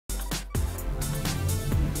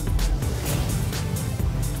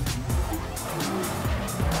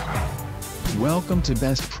Welcome to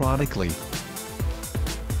Best Productly.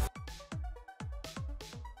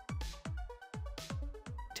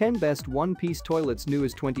 Ten Best One-Piece Toilets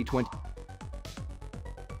Newest 2020.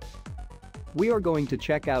 We are going to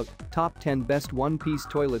check out top 10 best one-piece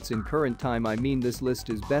toilets in current time. I mean, this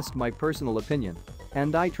list is best my personal opinion.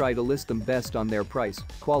 And I try to list them best on their price,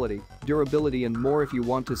 quality, durability and more. If you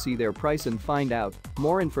want to see their price and find out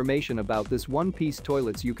more information about this one-piece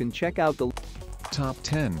toilets, you can check out the Top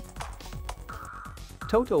 10.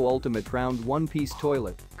 Toto Ultimate Round One-Piece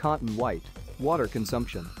Toilet, Cotton White. Water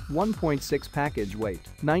consumption, 1.6 package weight,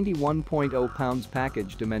 91.0 pounds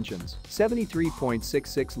package dimensions,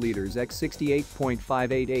 73.66 liters x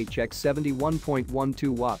 68.58 h x 71.12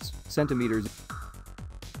 watts, centimeters.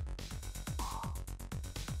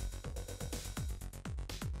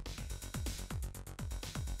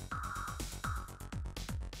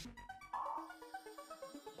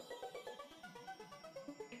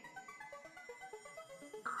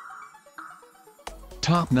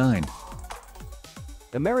 Top 9.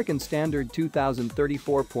 American Standard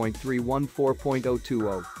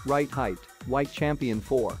 2034.314.020, right height, White Champion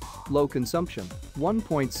 4. Low consumption,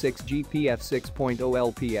 1.6 GPF 6.0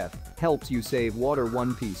 LPF, helps you save water.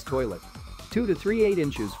 One-piece toilet. 2 to 3/8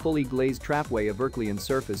 inches fully glazed Trapway Everclean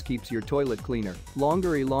surface keeps your toilet cleaner.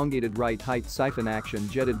 Longer elongated right height siphon action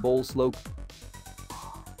jetted bowl slope.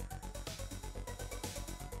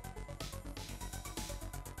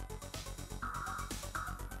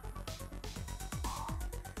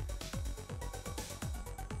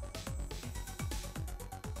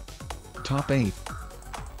 Top 8.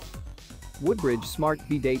 WoodBridge Smart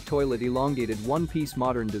Bidet Toilet Elongated One-Piece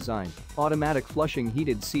Modern Design, Automatic Flushing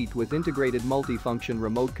Heated Seat with Integrated Multifunction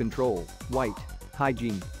Remote Control, White.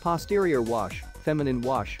 Hygiene, Posterior Wash, Feminine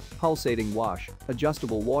Wash, Pulsating Wash,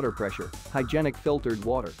 Adjustable Water Pressure, Hygienic Filtered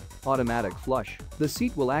Water, Automatic Flush. The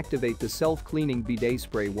seat will activate the self-cleaning bidet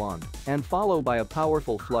spray wand and follow by a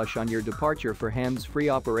powerful flush on your departure for hands-free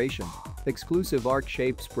operation. Exclusive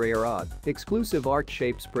arc-shaped sprayer rod. Exclusive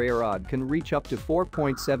arc-shaped sprayer rod can reach up to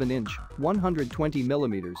 4.7 inch, 120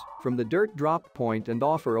 mm, from the dirt drop point and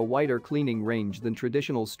offer a wider cleaning range than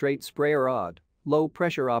traditional straight sprayer rod. Low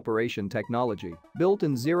pressure operation technology.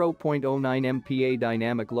 Built-in 0.09 MPa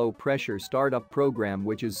dynamic low pressure startup program,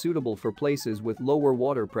 which is suitable for places with lower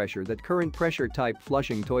water pressure that current pressure type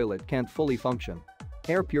flushing toilet can't fully function.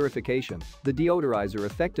 Air purification. The deodorizer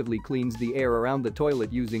effectively cleans the air around the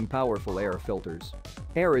toilet using powerful air filters.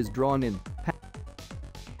 Air is drawn in.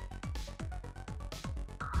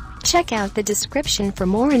 Check out the description for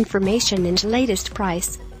more information and latest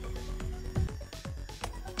price.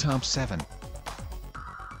 Top 7.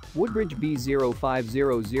 WoodBridge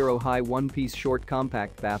B0500 High One-Piece Short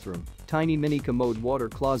Compact Bathroom, Tiny Mini Commode Water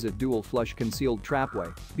Closet Dual Flush Concealed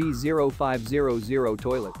Trapway, B0500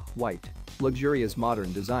 Toilet, White. Luxurious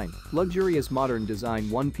modern design. Luxurious modern design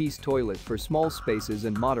one-piece toilet for small spaces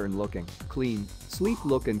and modern looking, clean, sleek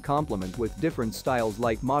look and complement with different styles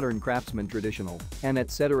like modern craftsman traditional and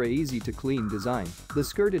etc. Easy to clean design. The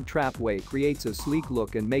skirted Trapway creates a sleek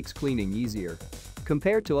look and makes cleaning easier.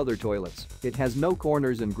 Compared to other toilets, it has no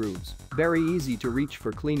corners and grooves. Very easy to reach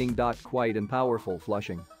for cleaning. Quiet and powerful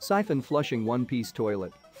flushing. Siphon flushing one-piece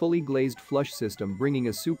toilet. Fully glazed flush system bringing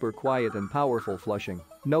a super quiet and powerful flushing.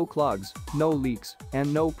 No clogs, no leaks,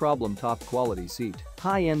 and no problem. Top quality seat.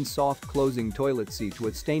 High-end soft closing toilet seat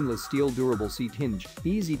with stainless steel durable seat hinge.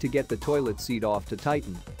 Easy to get the toilet seat off to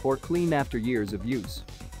tighten or clean after years of use.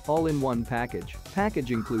 All-in-one package.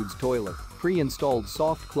 Package includes toilet, pre-installed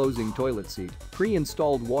soft closing toilet seat,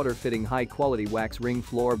 pre-installed water-fitting high-quality wax ring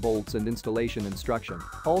floor bolts and installation instruction.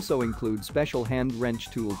 Also includes special hand wrench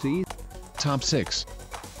tool to ease. Top 6.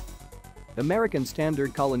 American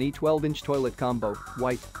Standard Colony 12-inch Toilet Combo,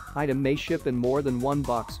 White. Item may ship in more than one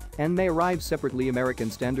box and may arrive separately. American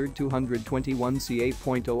Standard 221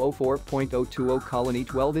 CA.004.020 Colony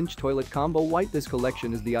 12-inch Toilet Combo, White. This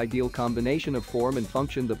collection is the ideal combination of form and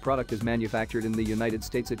function. The product is manufactured in the United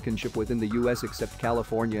States. It can ship within the US except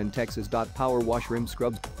California and Texas. Power wash rim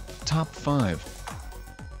scrubs. Top 5.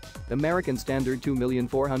 American Standard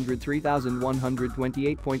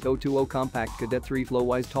 2,403,128.020 Compact Cadet 3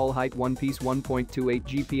 Flowwise Tall Height One-Piece 1.28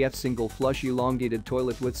 GPF Single Flush Elongated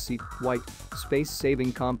Toilet with Seat, White.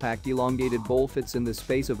 Space-saving compact elongated bowl fits in the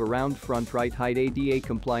space of around front right height. ADA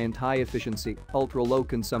compliant high efficiency, ultra low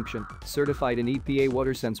consumption, certified in EPA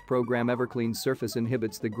WaterSense program. Everclean surface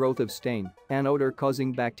inhibits the growth of stain and odor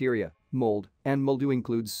causing bacteria, mold, and mildew.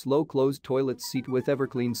 Includes slow closed toilet seat with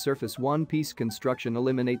Everclean surface. One-piece construction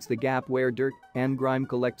eliminates the gap where dirt and grime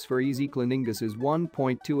collects for easy cleaning. This is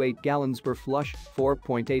 1.28 gallons per flush,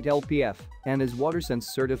 4.8 LPF, and is WaterSense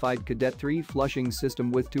certified Cadet 3 flushing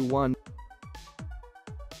system with 2-1.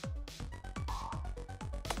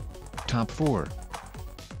 Top 4.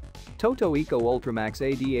 Toto Eco UltraMax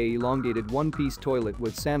ADA Elongated One-Piece Toilet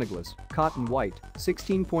with Sanagloss, Cotton White,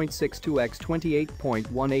 16.62 x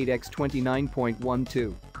 28.18 x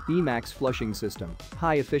 29.12. Emax Flushing System,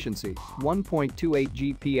 High Efficiency, 1.28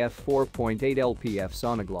 GPF 4.8 LPF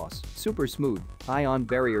Sanagloss, Super Smooth, Ion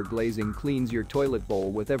Barrier Glazing cleans your toilet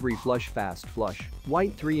bowl with every flush. Fast flush.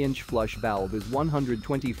 White 3-inch flush valve is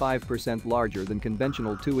 125% larger than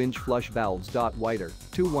conventional 2-inch flush valves. Whiter,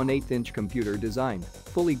 2 1/8-inch computer designed,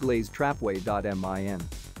 fully glazed Trapway.min.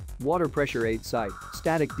 Water pressure 8 site,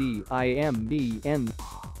 static DIMBN.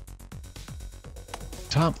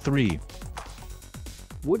 Top 3.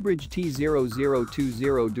 WoodBridge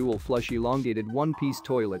T0020 Dual Flush Elongated One-Piece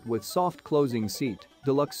Toilet with Soft Closing Seat,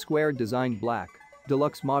 Deluxe Square Design Black,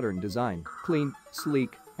 Deluxe Modern Design, Clean,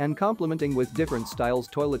 Sleek, and complementing with different styles.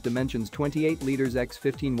 Toilet dimensions 28 liters x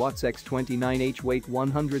 15 watts x 29 weight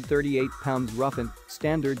 138 pounds. Rough-in,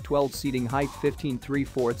 standard 12 seating height 15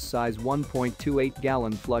 3/4 size 1.28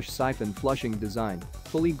 gallon flush siphon flushing design,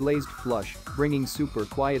 fully glazed flush, bringing super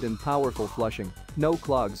quiet and powerful flushing, no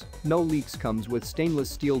clogs, no leaks. Comes with stainless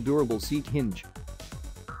steel durable seat hinge.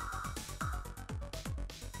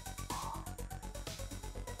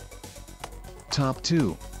 Top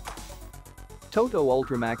 2. Toto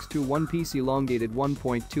UltraMax 2 One-Piece Elongated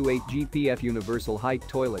 1.28 GPF Universal Height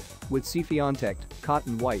Toilet with CEFIONTECT,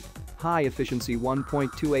 Cotton White, High Efficiency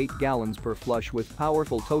 1.28 gallons per flush with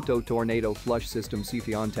powerful Toto Tornado Flush System.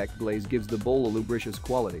 CEFIONTECT glaze gives the bowl a lubricious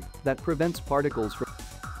quality that prevents particles from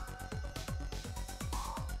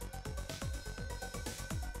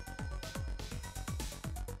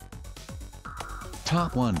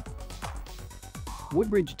Top 1.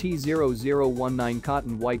 WoodBridge T0019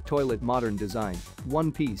 Cotton White Toilet Modern Design,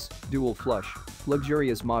 One-Piece, Dual Flush,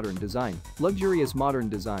 Luxurious Modern Design,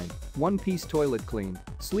 One-Piece Toilet Clean,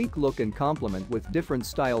 sleek look and complement with different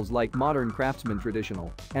styles like modern craftsman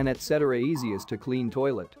traditional, and etc. Easiest to clean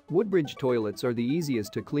toilet. WoodBridge toilets are the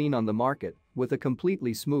easiest to clean on the market, with a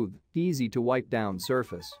completely smooth, easy to wipe down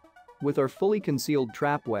surface. With our fully concealed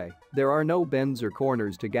Trapway, there are no bends or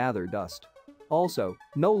corners to gather dust. Also,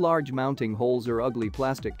 no large mounting holes or ugly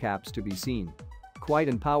plastic caps to be seen. Quiet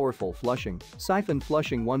and powerful flushing, siphon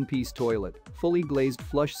flushing one-piece toilet, fully glazed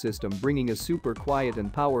flush system bringing a super quiet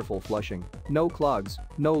and powerful flushing, no clogs,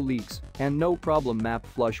 no leaks, and no problem. Map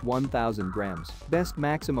flush 1000 grams, best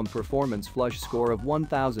maximum performance flush score of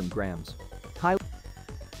 1000 grams.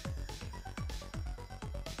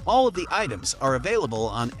 All of the items are available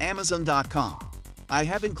on Amazon.com. I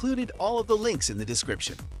have included all of the links in the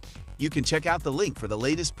description. You can check out the link for the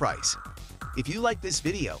latest price. If you like this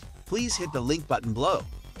video, please hit the link button below,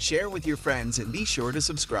 share with your friends, and be sure to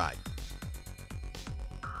subscribe.